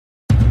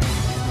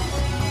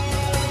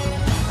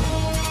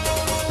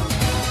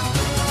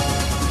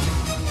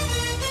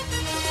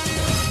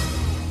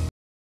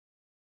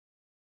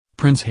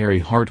Prince Harry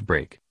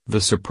heartbreak,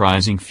 the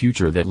surprising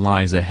future that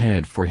lies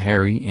ahead for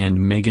Harry and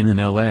Meghan in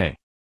LA.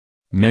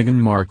 Meghan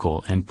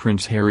Markle and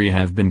Prince Harry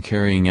have been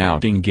carrying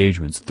out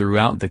engagements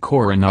throughout the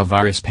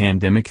coronavirus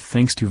pandemic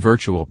thanks to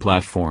virtual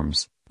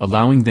platforms,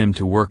 allowing them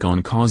to work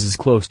on causes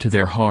close to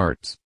their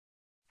hearts.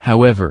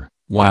 However,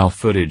 while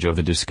footage of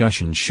the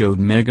discussion showed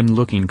Meghan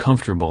looking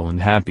comfortable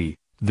and happy,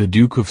 the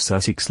Duke of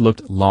Sussex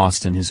looked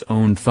lost in his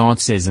own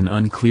thoughts as an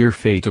unclear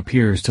fate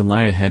appears to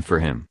lie ahead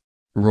for him.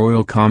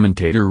 Royal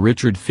commentator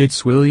Richard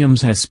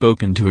Fitzwilliams has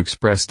spoken to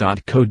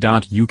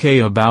Express.co.uk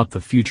about the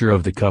future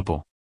of the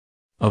couple.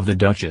 Of the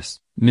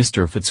Duchess,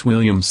 Mr.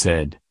 Fitzwilliams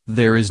said,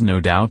 "There is no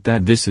doubt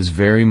that this is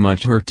very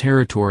much her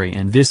territory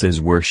and this is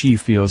where she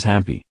feels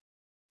happy.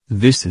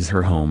 This is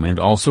her home and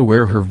also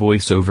where her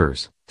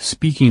voiceovers,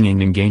 speaking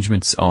and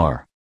engagements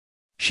are.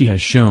 She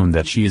has shown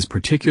that she is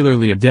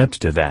particularly adept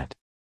to that.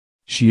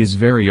 She is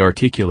very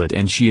articulate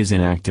and she is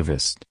an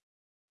activist.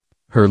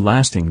 Her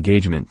last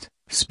engagement,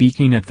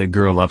 speaking at the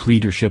Girl Up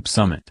Leadership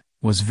Summit,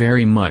 was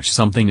very much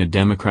something a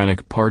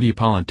Democratic Party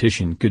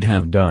politician could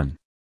have done."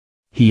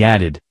 He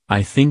added,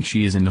 "I think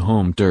she is in the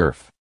home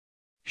turf.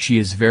 She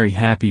is very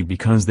happy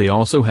because they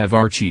also have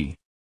Archie."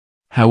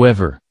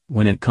 However,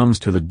 when it comes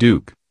to the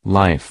Duke,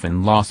 life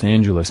in Los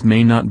Angeles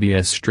may not be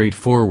as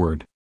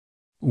straightforward.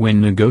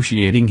 When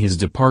negotiating his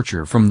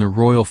departure from the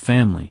royal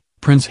family,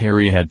 Prince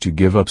Harry had to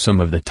give up some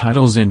of the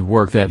titles and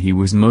work that he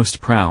was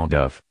most proud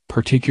of,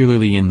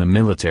 particularly in the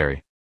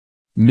military.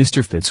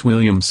 Mr.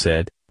 Fitzwilliams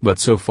said, "But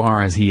so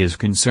far as he is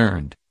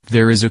concerned,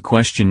 there is a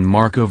question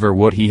mark over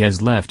what he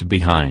has left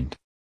behind.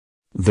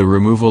 The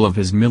removal of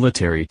his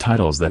military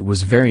titles that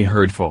was very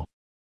hurtful.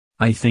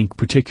 I think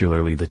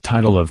particularly the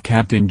title of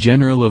Captain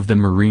General of the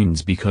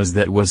Marines because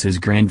that was his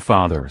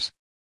grandfather's.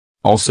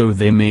 Also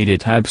they made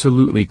it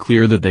absolutely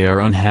clear that they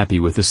are unhappy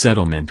with the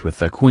settlement with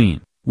the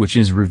Queen, which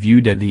is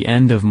reviewed at the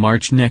end of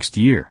March next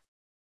year.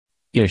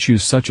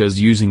 Issues such as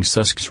using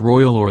Sussex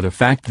Royal or the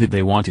fact that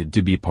they wanted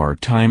to be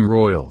part-time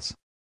royals.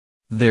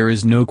 There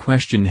is no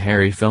question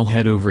Harry fell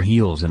head over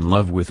heels in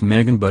love with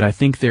Meghan, but I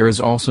think there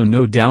is also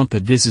no doubt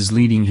that this is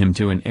leading him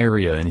to an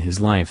area in his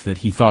life that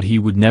he thought he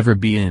would never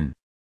be in.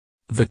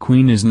 The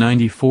Queen is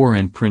 94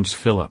 and Prince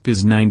Philip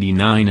is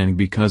 99, and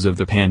because of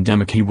the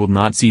pandemic he will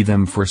not see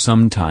them for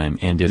some time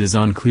and it is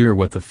unclear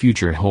what the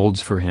future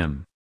holds for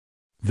him."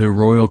 The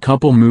royal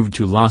couple moved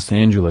to Los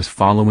Angeles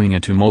following a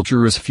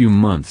tumultuous few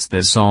months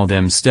that saw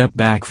them step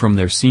back from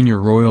their senior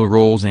royal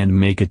roles and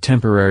make a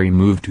temporary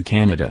move to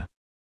Canada.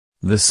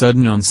 The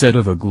sudden onset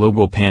of a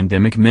global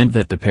pandemic meant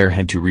that the pair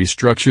had to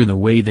restructure the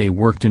way they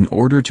worked in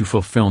order to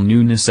fulfill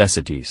new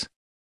necessities.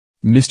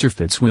 Mr.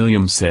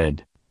 Fitzwilliams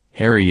said,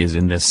 "Harry is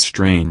in this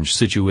strange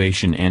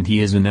situation and he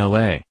is in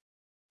LA.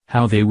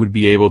 How they would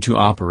be able to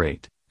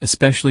operate,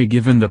 especially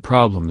given the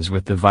problems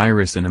with the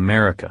virus in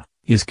America,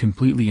 is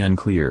completely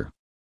unclear.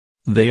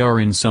 They are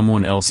in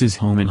someone else's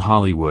home in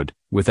Hollywood,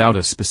 without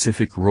a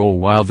specific role,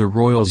 while the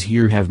royals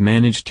here have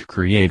managed to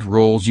create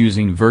roles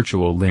using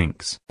virtual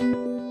links."